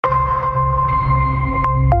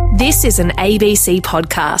This is an ABC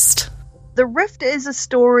podcast. The Rift is a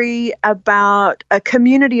story about a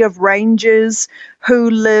community of rangers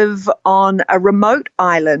who live on a remote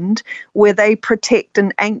island where they protect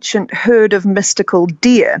an ancient herd of mystical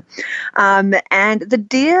deer. And the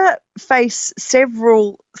deer face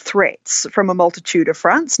several threats from a multitude of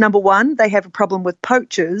fronts. Number one, they have a problem with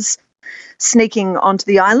poachers sneaking onto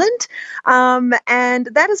the island. And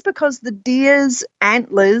that is because the deer's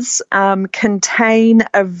antlers contain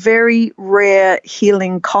a very rare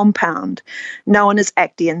healing compound known as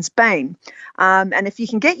Actaeon's bane. And if you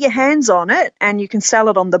can get your hands on it, and you can sell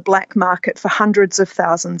it on the black market for hundreds of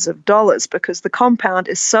thousands of dollars, because the compound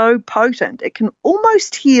is so potent, it can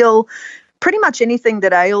almost heal pretty much anything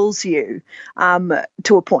that ails you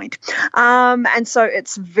to a point. And so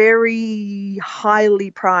it's very highly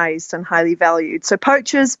prized and highly valued. So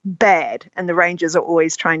poachers, bad, and the rangers are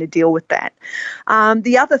always trying to deal with that.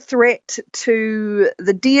 The other threat to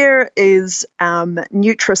the deer is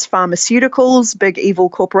Nutrus Pharmaceuticals, big evil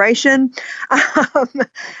corporation.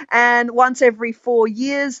 And once every 4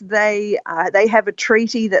 years, they have a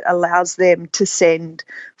treaty that allows them to send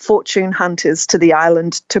fortune hunters to the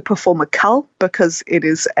island to perform a cull, because it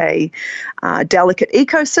is a delicate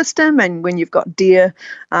ecosystem, and when you've got deer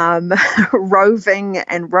roving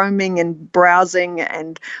and roaming and browsing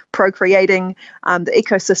and procreating, the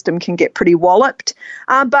ecosystem can get pretty walloped.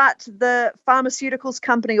 But the pharmaceuticals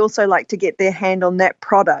company also like to get their hand on that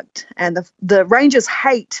product, and the rangers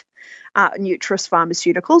hate Nutrus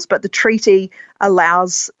Pharmaceuticals, but the treaty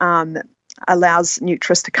allows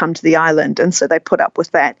Nutrus to come to the island, and so they put up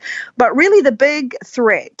with that. But really the big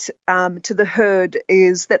threat to the herd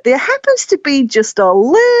is that there happens to be just a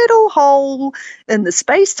little hole in the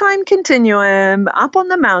space-time continuum up on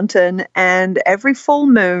the mountain, and every full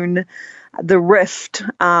moon the rift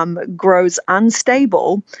grows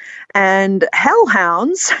unstable, and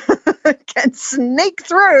hellhounds can sneak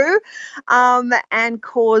through and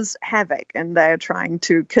cause havoc. And they are trying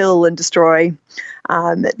to kill and destroy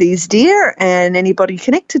these deer and anybody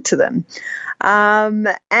connected to them.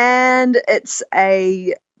 And it's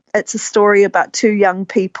a story about two young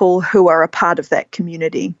people who are a part of that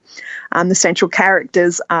community. The central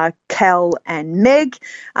characters are Cal and Meg.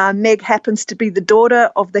 Meg happens to be the daughter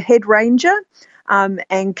of the head ranger,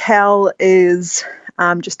 and Cal is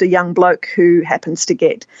just a young bloke who happens to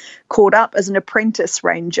get caught up as an apprentice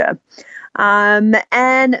ranger.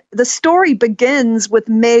 And the story begins with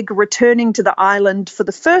Meg returning to the island for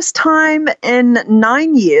the first time in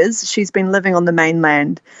 9 years. She's been living on the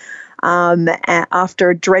mainland. After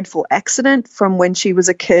a dreadful accident from when she was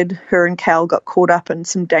a kid, her and Cal got caught up in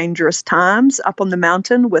some dangerous times up on the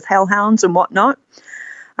mountain with hellhounds and whatnot.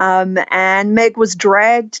 And Meg was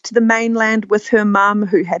dragged to the mainland with her mum,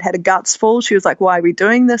 who had had a guts fall. She was like, "Why are we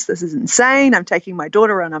doing this? This is insane. I'm taking my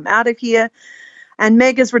daughter and I'm out of here." And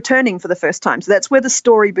Meg is returning for the first time. So that's where the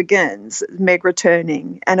story begins, Meg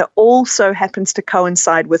returning. And it also happens to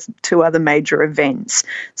coincide with two other major events.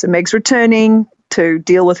 So Meg's returning to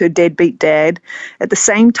deal with her deadbeat dad at the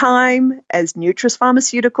same time as Nutrus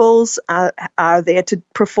Pharmaceuticals are there to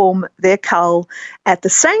perform their cull at the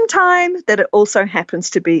same time that it also happens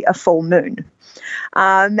to be a full moon.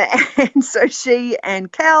 And so she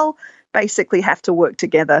and Cal basically have to work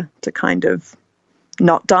together to kind of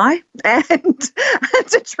not die and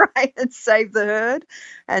to try and save the herd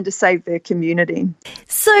and to save their community.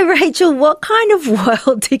 So, Rachel, what kind of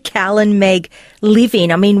world do Cal and Meg live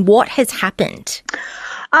in? I mean, what has happened?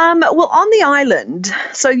 Well, on the island,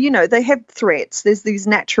 so, they have threats. There's these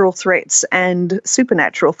natural threats and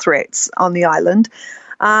supernatural threats on the island.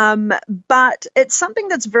 But it's something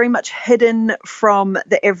that's very much hidden from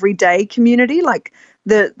the everyday community. Like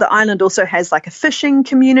the island also has like a fishing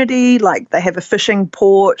community, like they have a fishing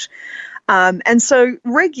port. And so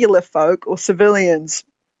regular folk or civilians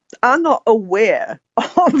are not aware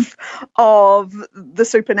of the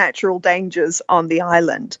supernatural dangers on the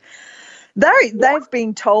island. They've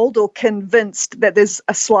been told or convinced that there's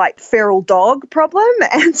a slight feral dog problem,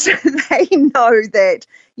 and so they know that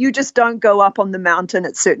you just don't go up on the mountain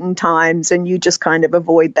at certain times, and you just kind of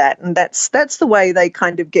avoid that. And that's the way they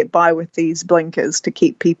kind of get by with these blinkers to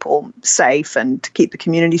keep people safe and to keep the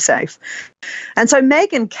community safe. And so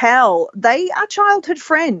Meg and Cal, they are childhood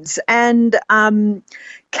friends, and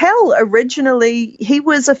Cal originally, he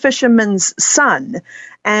was a fisherman's son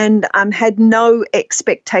and had no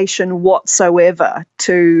expectation whatsoever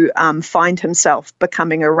to find himself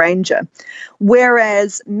becoming a ranger.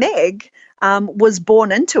 Whereas Meg, was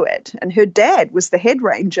born into it, and her dad was the head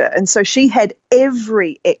ranger. And so she had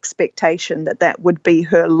every expectation that that would be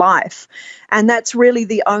her life. And that's really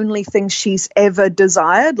the only thing she's ever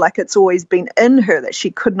desired. Like, it's always been in her that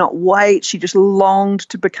she could not wait. She just longed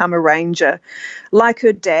to become a ranger, like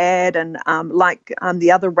her dad and like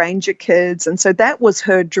the other ranger kids. And so that was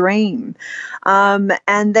her dream. And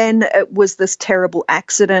then it was this terrible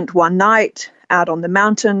accident one night out on the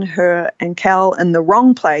mountain, her and Cal in the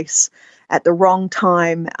wrong place at the wrong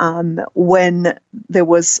time, when there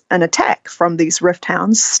was an attack from these rift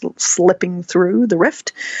hounds slipping through the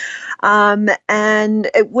rift. And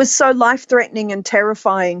it was so life-threatening and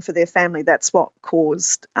terrifying for their family. That's what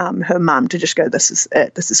caused her mum to just go, this is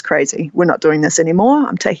it. This is crazy. We're not doing this anymore.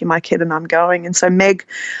 I'm taking my kid and I'm going. And so Meg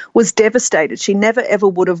was devastated. She never, ever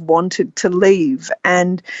would have wanted to leave.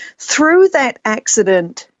 And through that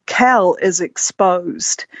accident, Cal is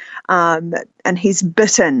exposed, and he's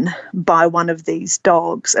bitten by one of these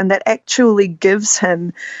dogs, and that actually gives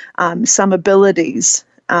him some abilities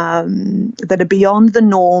that are beyond the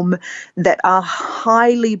norm, that are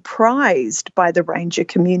highly prized by the ranger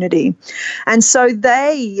community. And so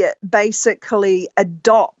they basically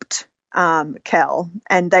adopt Cal,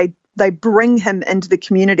 and they bring him into the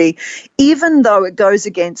community, even though it goes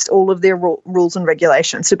against all of their rules and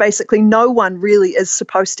regulations. So basically no one really is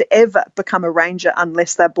supposed to ever become a ranger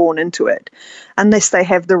unless they're born into it, unless they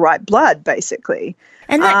have the right blood, basically.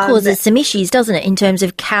 And that causes some issues, doesn't it, in terms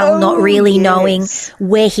of Cal not really knowing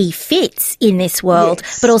where he fits in this world,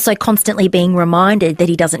 but also constantly being reminded that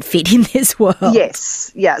he doesn't fit in this world.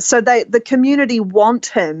 Yes, yeah. So the community want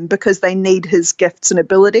him because they need his gifts and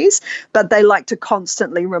abilities, but they like to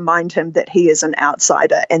constantly remind him that he is an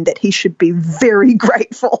outsider and that he should be very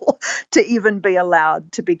grateful to even be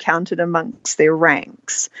allowed to be counted amongst their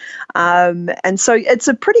ranks. And so it's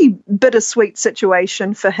a pretty bittersweet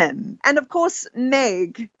situation for him. And of course, Meg,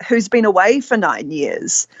 who's been away for 9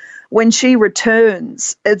 years, when she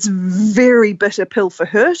returns, it's very bitter pill for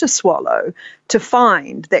her to swallow, to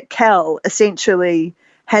find that Cal essentially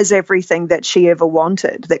has everything that she ever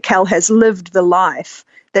wanted, that Cal has lived the life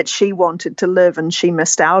that she wanted to live and she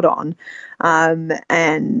missed out on.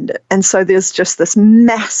 And so there's just this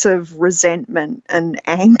massive resentment and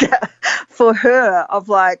anger for her of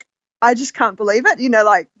like, I just can't believe it,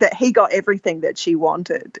 like that he got everything that she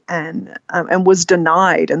wanted and was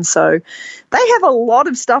denied. And so they have a lot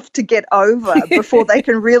of stuff to get over before they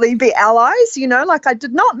can really be allies, like I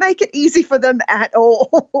did not make it easy for them at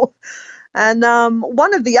all. And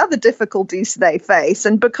one of the other difficulties they face,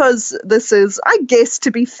 and because this is, I guess, to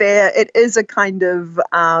be fair, it is a kind of,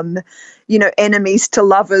 enemies to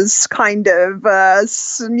lovers kind of,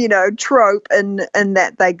 trope in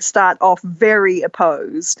that they start off very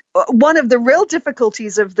opposed. One of the real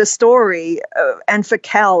difficulties of the story, and for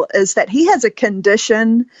Cal, is that he has a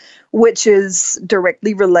condition which is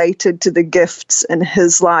directly related to the gifts in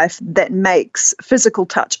his life that makes physical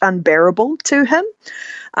touch unbearable to him.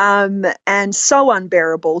 And so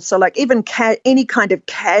unbearable. So like even any kind of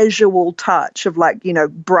casual touch of like,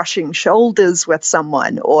 brushing shoulders with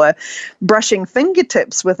someone or brushing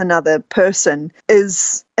fingertips with another person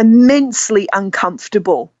is immensely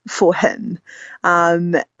uncomfortable for him.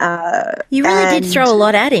 You really did throw a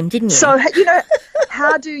lot at him, didn't you? So,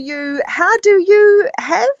 how do you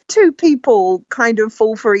have two people kind of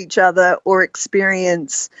fall for each other or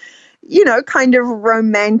experience, kind of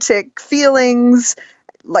romantic feelings?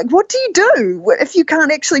 Like, what do you do if you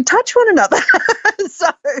can't actually touch one another? So,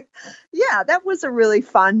 yeah, that was a really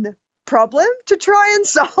fun problem to try and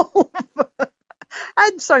solve.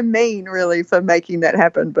 I'm so mean, really, for making that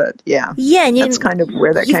happen, but yeah, and that's kind of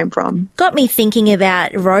where that came from. Got me thinking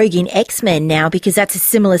about Rogue in X-Men now, because that's a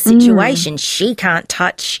similar situation. She can't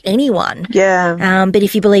touch anyone. Yeah. But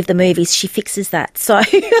if you believe the movies, she fixes that. So...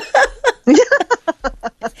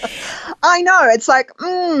 I know. It's like,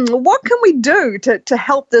 what can we do to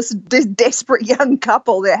help this desperate young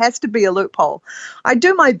couple? There has to be a loophole. I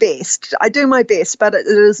do my best, but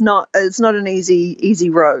it's not an easy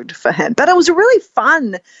road for him. But it was really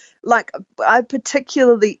fun. Like, I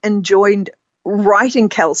particularly enjoyed writing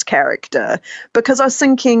Cal's character because I was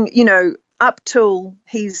thinking, up till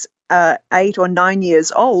he's 8 or 9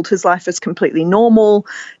 years old, his life is completely normal,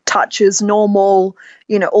 touch is normal,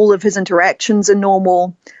 all of his interactions are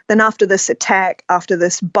normal. Then after this attack, after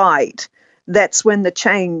this bite, that's when the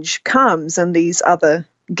change comes and these other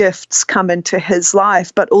gifts come into his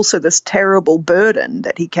life, but also this terrible burden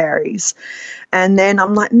that he carries. And then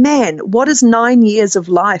I'm like, man, what is 9 years of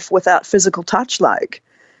life without physical touch like?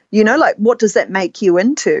 Like what does that make you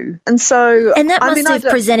into? And so, and that must have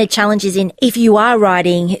presented challenges in, if you are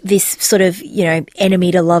writing this sort of,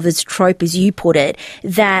 enemy to lovers trope, as you put it,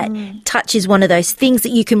 that touch is one of those things that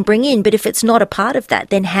you can bring in. But if it's not a part of that,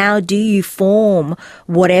 then how do you form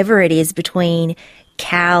whatever it is between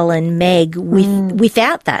Cal and Meg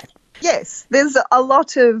without that? Yes, there's a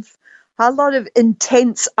lot of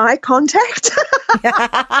intense eye contact.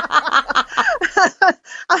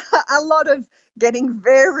 A lot of getting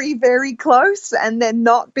very, very close and then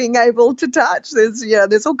not being able to touch.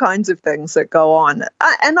 There's all kinds of things that go on.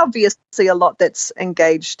 And obviously a lot that's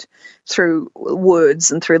engaged through words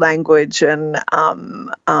and through language and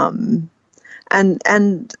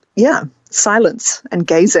silence and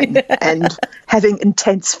gazing and having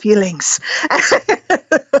intense feelings.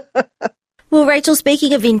 Well, Rachel,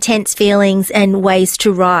 speaking of intense feelings and ways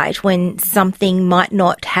to write when something might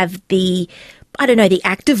not have the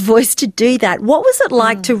active voice to do that, what was it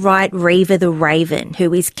like to write Reva the Raven,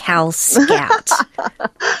 who is Cal's scout?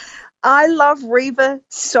 I love Reva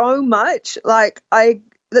so much.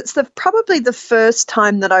 That's probably the first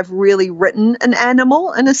time that I've really written an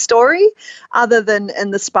animal in a story, other than in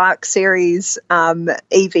the Spark series.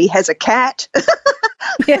 Evie has a cat,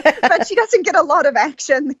 but she doesn't get a lot of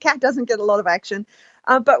action. The cat doesn't get a lot of action.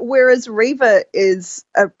 But whereas Reva is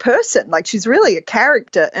a person, she's really a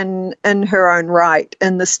character in her own right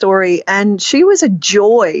in the story, and she was a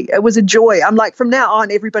joy. It was a joy. I'm like, from now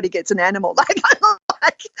on, everybody gets an animal.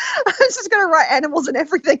 I'm just going to write animals and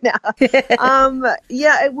everything now.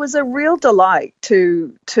 It was a real delight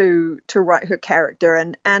to write her character,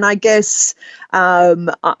 and I guess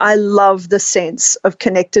I love the sense of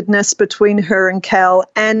connectedness between her and Cal,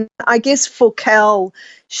 and I guess for Cal,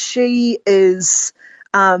 she is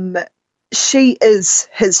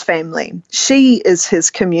his family. She is his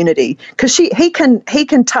community, because he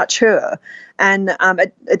can touch her, and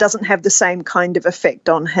it doesn't have the same kind of effect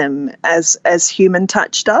on him as human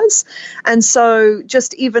touch does. And so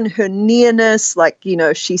just even her nearness,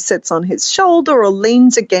 she sits on his shoulder or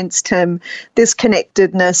leans against him, there's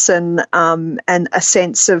connectedness and a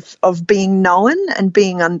sense of being known and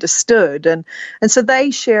being understood. And so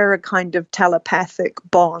they share a kind of telepathic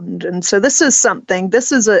bond. And so this is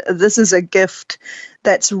a gift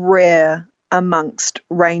that's rare amongst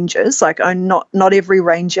rangers. Not every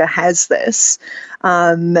ranger has this,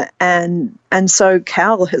 and so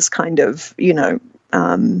Cal has kind of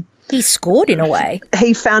he scored in a way.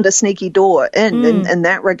 He found a sneaky door in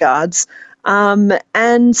that regards.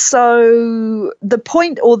 And so the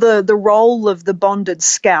point or the role of the bonded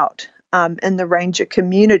scout in the ranger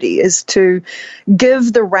community is to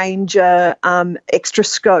give the ranger extra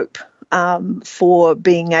scope for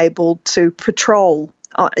being able to patrol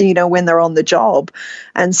when they're on the job.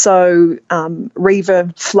 And so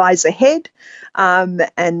Reva flies ahead and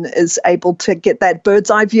is able to get that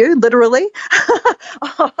bird's eye view, literally,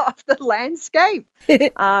 of the landscape,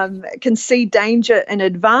 can see danger in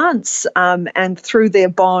advance, and through their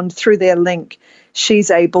bond, through their link,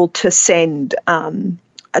 she's able to send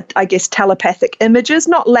I guess telepathic images,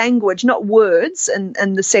 not language, not words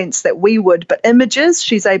in the sense that we would, but images.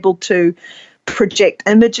 She's able to project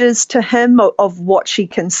images to him of what she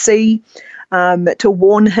can see, to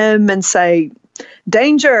warn him and say,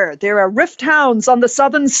 danger, there are rift hounds on the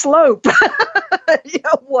southern slope.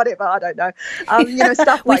 Whatever, I don't know.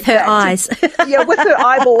 Stuff like that. With her eyes. With her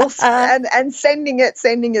eyeballs, and sending it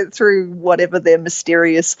through whatever their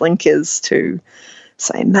mysterious link is to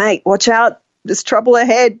say, mate, watch out, there's trouble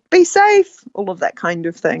ahead, be safe, all of that kind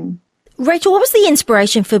of thing. Rachel, what was the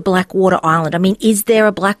inspiration for Blackwater Island? I mean, is there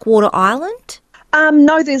a Blackwater Island?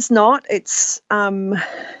 No, there's not. It's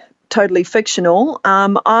totally fictional.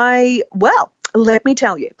 Let me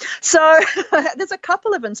tell you. So there's a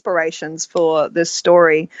couple of inspirations for this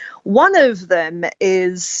story. One of them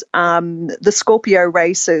is The Scorpio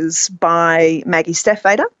Races by Maggie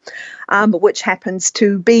Stiefvater, which happens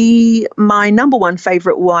to be my number one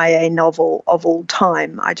favourite YA novel of all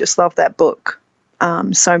time. I just love that book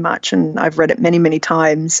so much, and I've read it many, many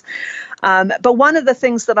times. But one of the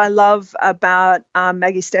things that I love about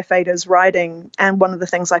Maggie Stiefvater's writing, and one of the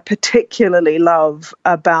things I particularly love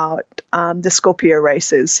about The Scorpio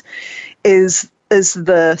Races, is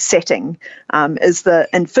the setting, is the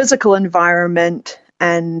physical environment,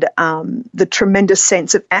 and the tremendous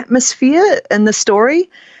sense of atmosphere in the story.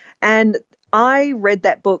 And I read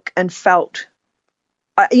that book and felt,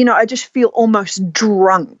 I just feel almost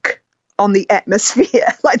drunk on the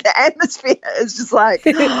atmosphere. The atmosphere is just I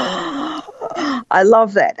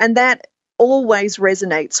love that. And that always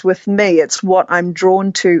resonates with me. It's what I'm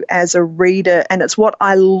drawn to as a reader, and it's what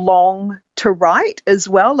I long to write as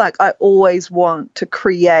well. Like I always want to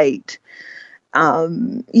create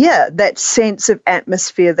that sense of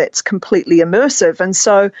atmosphere that's completely immersive. And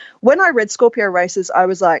so when I read Scorpio Races, I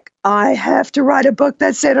was like, I have to write a book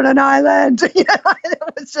that's set on an island. It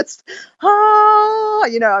was just,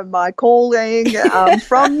 my calling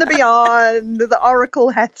from the beyond. The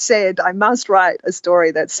oracle hath said I must write a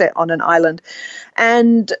story that's set on an island.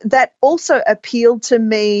 And that also appealed to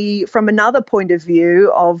me from another point of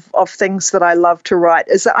view of things that I love to write,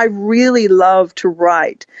 is that I really love to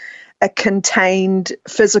write a contained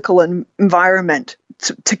physical environment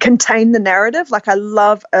to contain the narrative. Like I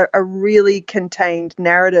love a really contained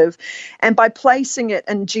narrative. And by placing it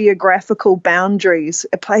in geographical boundaries,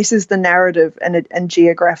 it places the narrative in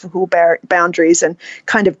geographical boundaries and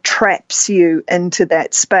kind of traps you into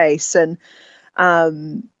that space. And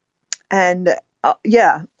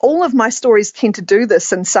all of my stories tend to do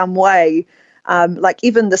this in some way. Like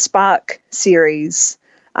even the Spark series,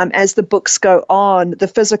 as the books go on, the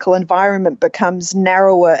physical environment becomes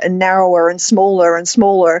narrower and narrower and smaller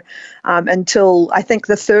until I think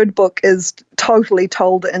the third book is totally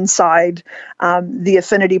told inside the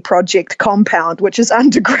Affinity Project compound, which is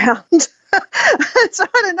underground. So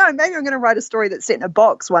I don't know, maybe I'm going to write a story that's set in a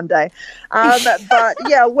box one day. But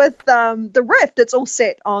yeah, with the Rift, it's all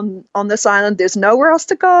set on this island. There's nowhere else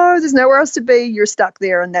to go. There's nowhere else to be. You're stuck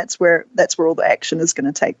there, and that's where all the action is going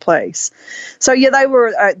to take place. So yeah, they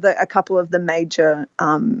were a couple of the major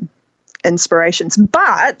inspirations.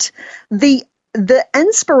 But the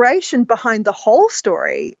inspiration behind the whole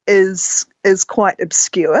story is quite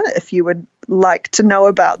obscure, if you would like to know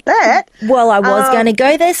about that. Well, I was going to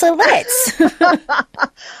go there, so let's.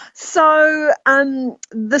 So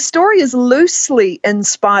the story is loosely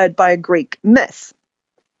inspired by a Greek myth.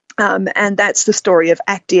 And that's the story of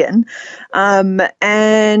Actaeon. And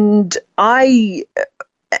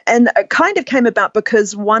it kind of came about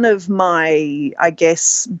because one of my, I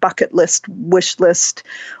guess, bucket list, wish list,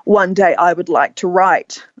 one day I would like to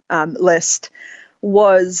write list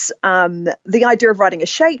was the idea of writing a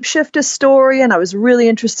shapeshifter story. And I was really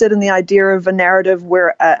interested in the idea of a narrative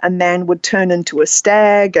where a man would turn into a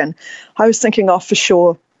stag. And I was thinking, for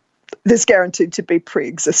sure, there's guaranteed to be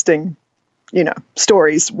pre-existing,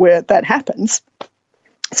 stories where that happens.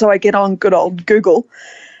 So I get on good old Google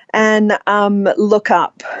and look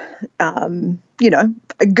up, a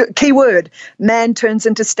keyword, man turns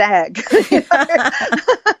into stag.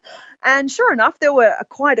 And sure enough, there were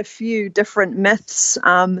quite a few different myths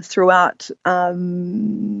throughout,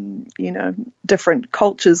 different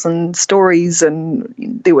cultures and stories. And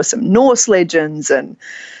there were some Norse legends and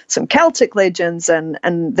some Celtic legends. And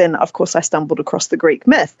then, of course, I stumbled across the Greek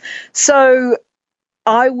myth. So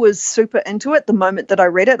I was super into it the moment that I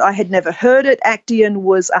read it. I had never heard it. Actaeon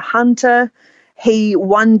was a hunter. He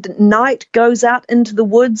one night goes out into the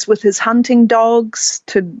woods with his hunting dogs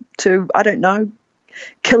to I don't know,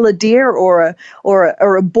 kill a deer or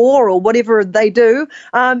a boar or whatever they do.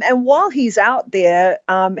 And while he's out there,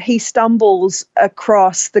 he stumbles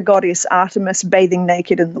across the goddess Artemis bathing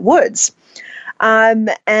naked in the woods.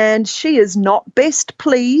 And she is not best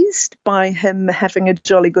pleased by him having a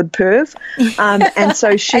jolly good perv. And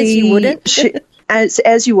so she, as you wouldn't.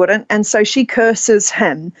 as you wouldn't. And so she curses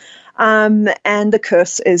him. And the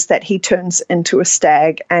curse is that he turns into a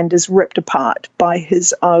stag and is ripped apart by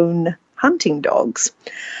his own hunting dogs.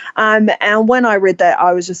 And when I read that,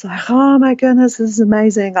 I was just like, oh my goodness, this is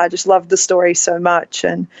amazing. I just loved the story so much.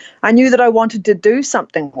 And I knew that I wanted to do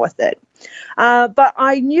something with it. But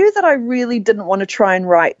I knew that I really didn't want to try and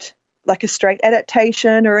write like a straight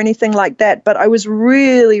adaptation or anything like that. But I was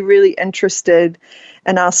really, really interested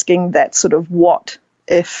in asking that sort of what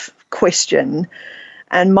if question.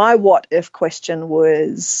 And my what if question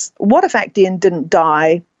was, what if Actaeon didn't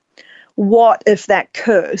die? What if that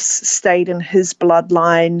curse stayed in his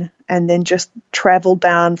bloodline and then just traveled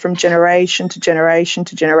down from generation to generation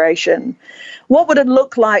to generation? What would it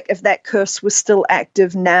look like if that curse was still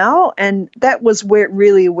active now? And that was where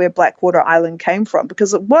Blackwater Island came from,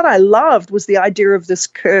 because what I loved was the idea of this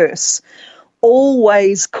curse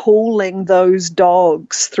always calling those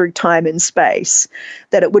dogs through time and space,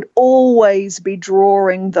 that it would always be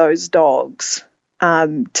drawing those dogs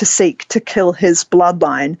to seek to kill his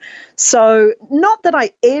bloodline. So not that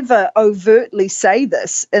I ever overtly say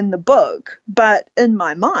this in the book, but in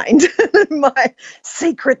my mind, my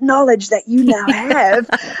secret knowledge that you now have,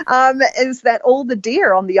 is that all the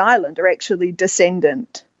deer on the island are actually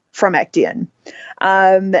descendant from Actaeon.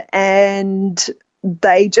 And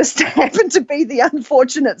they just happen to be the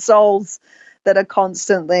unfortunate souls that are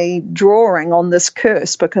constantly drawing on this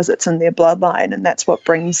curse because it's in their bloodline, and that's what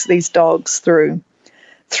brings these dogs through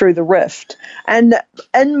through the rift. And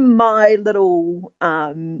in my little,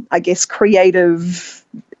 I guess, creative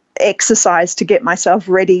exercise to get myself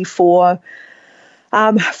ready for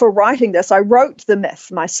writing this, I wrote the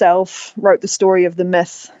myth myself, wrote the story of the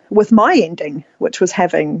myth with my ending, which was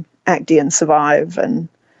having Actaeon survive. And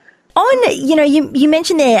you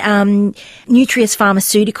mentioned there Nutrius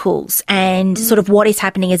Pharmaceuticals and sort of what is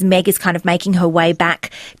happening as Meg is kind of making her way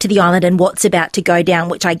back to the island and what's about to go down,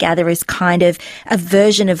 which I gather is kind of a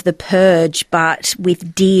version of the Purge, but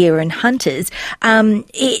with deer and hunters.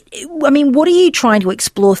 What are you trying to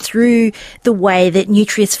explore through the way that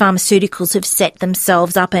Nutrius Pharmaceuticals have set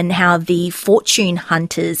themselves up and how the fortune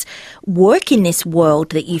hunters work in this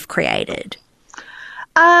world that you've created?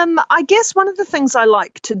 I guess one of the things I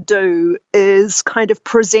like to do is kind of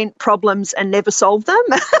present problems and never solve them.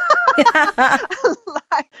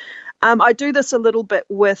 I do this a little bit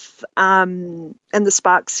with in the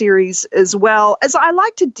Spark series as well, as I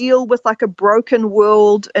like to deal with like a broken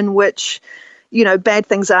world in which, bad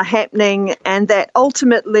things are happening, and that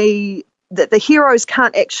ultimately that the heroes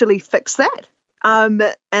can't actually fix that, and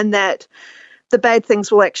that the bad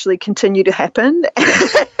things will actually continue to happen.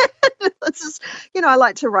 This is, I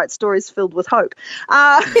like to write stories filled with hope.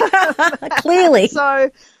 Clearly. So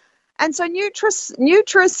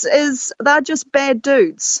Nutrius they're just bad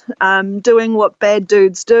dudes, doing what bad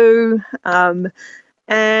dudes do. And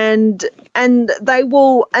they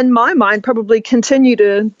will, in my mind, probably continue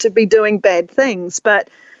to be doing bad things. But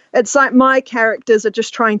it's like my characters are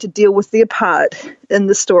just trying to deal with their part in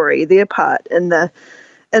the story, their part in the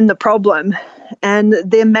problem. And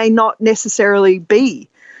there may not necessarily be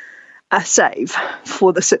a save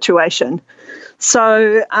for the situation.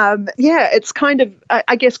 So, it's kind of,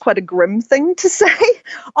 I guess, quite a grim thing to say.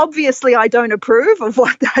 Obviously, I don't approve of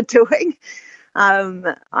what they're doing.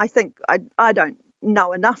 I think I don't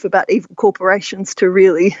know enough about evil corporations to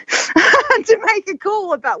really to make a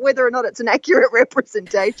call about whether or not it's an accurate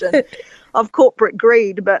representation of corporate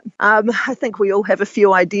greed. But I think we all have a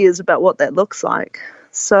few ideas about what that looks like.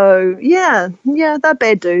 So, they're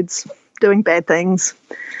bad dudes doing bad things.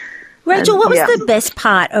 Rachel, what was the best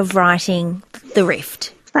part of writing The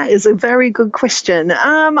Rift? That is a very good question.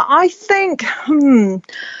 I think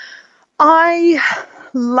I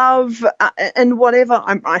love, in whatever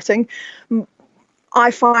I'm writing, I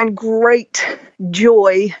find great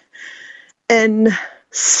joy in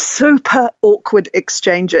super awkward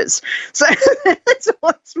exchanges. So that's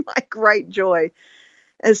what's my great joy,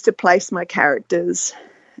 is to place my characters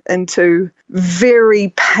into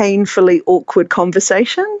very painfully awkward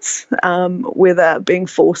conversations where they're being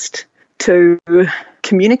forced to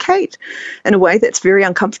communicate in a way that's very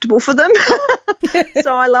uncomfortable for them.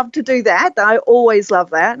 So I love to do that. I always love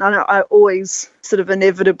that. And I always sort of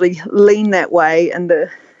inevitably lean that way in the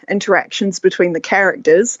interactions between the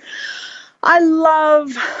characters.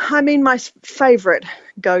 My favorite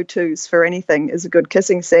go-tos for anything is a good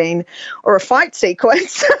kissing scene or a fight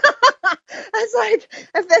sequence. It's like,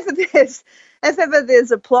 if ever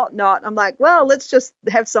there's a plot knot, I'm like, well, let's just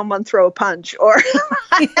have someone throw a punch, or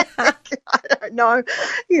I don't know,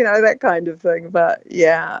 that kind of thing. But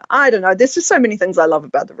I don't know. There's just so many things I love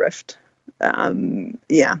about the Rift.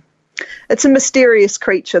 It's a mysterious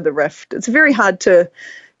creature, the Rift. It's very hard to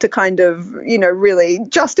kind of, really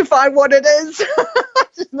justify what it is.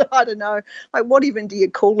 I don't know. Like, what even do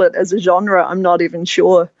you call it as a genre? I'm not even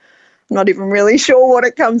sure. I'm not even really sure what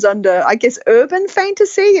it comes under. I guess urban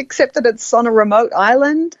fantasy, except that it's on a remote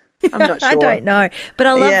island. I'm not sure. I don't know. But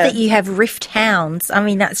I love that you have Rift Hounds. I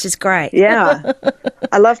mean, that's just great. Yeah.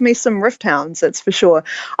 I love me some Rift Hounds, that's for sure.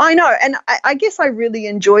 I know. And I guess I really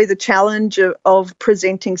enjoy the challenge of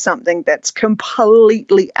presenting something that's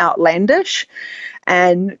completely outlandish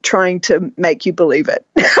and trying to make you believe it.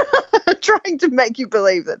 Trying to make you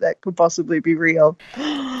believe that could possibly be real.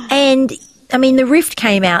 And the Rift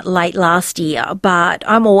came out late last year, but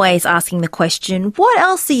I'm always asking the question, what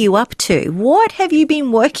else are you up to? What have you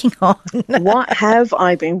been working on? What have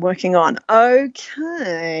I been working on?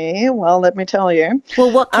 Okay, well, let me tell you.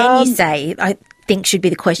 Well, what can you say? I think should be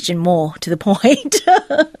the question, more to the point.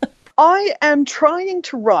 I am trying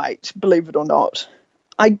to write, believe it or not,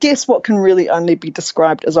 I guess what can really only be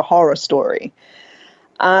described as a horror story,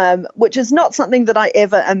 which is not something that I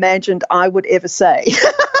ever imagined I would ever say.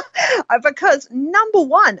 Because, number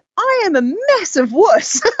one, I am a massive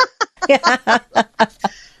wuss.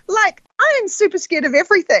 Like, I am super scared of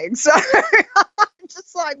everything. So I'm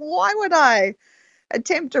just like, why would I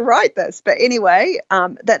attempt to write this? But anyway,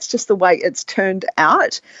 that's just the way it's turned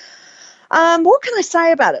out. What can I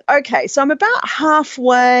say about it? Okay, so I'm about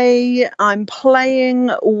halfway. I'm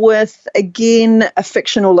playing with, again, a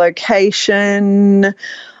fictional location.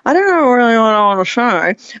 I don't know really what I want to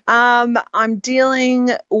show. I'm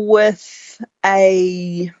dealing with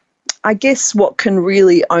I guess what can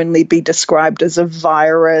really only be described as a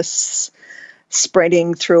virus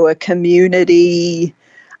spreading through a community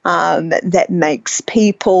that makes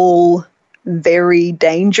people very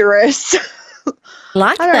dangerous.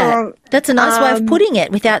 Like that. That's a nice way of putting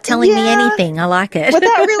it without telling me anything. I like it.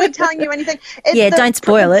 Without really telling you anything. Don't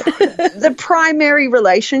spoil it. The primary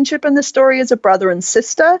relationship in the story is a brother and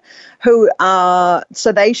sister who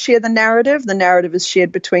so they share the narrative. The narrative is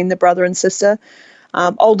shared between the brother and sister.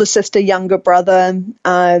 Older sister, younger brother,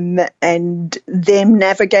 and them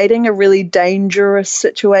navigating a really dangerous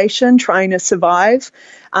situation, trying to survive.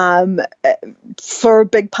 For a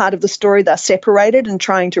big part of the story, they're separated and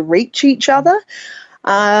trying to reach each other,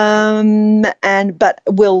 but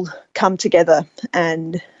will come together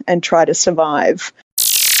and try to survive.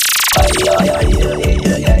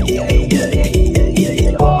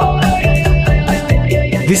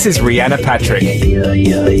 This is Rihanna Patrick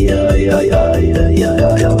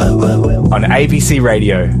on ABC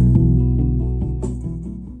Radio.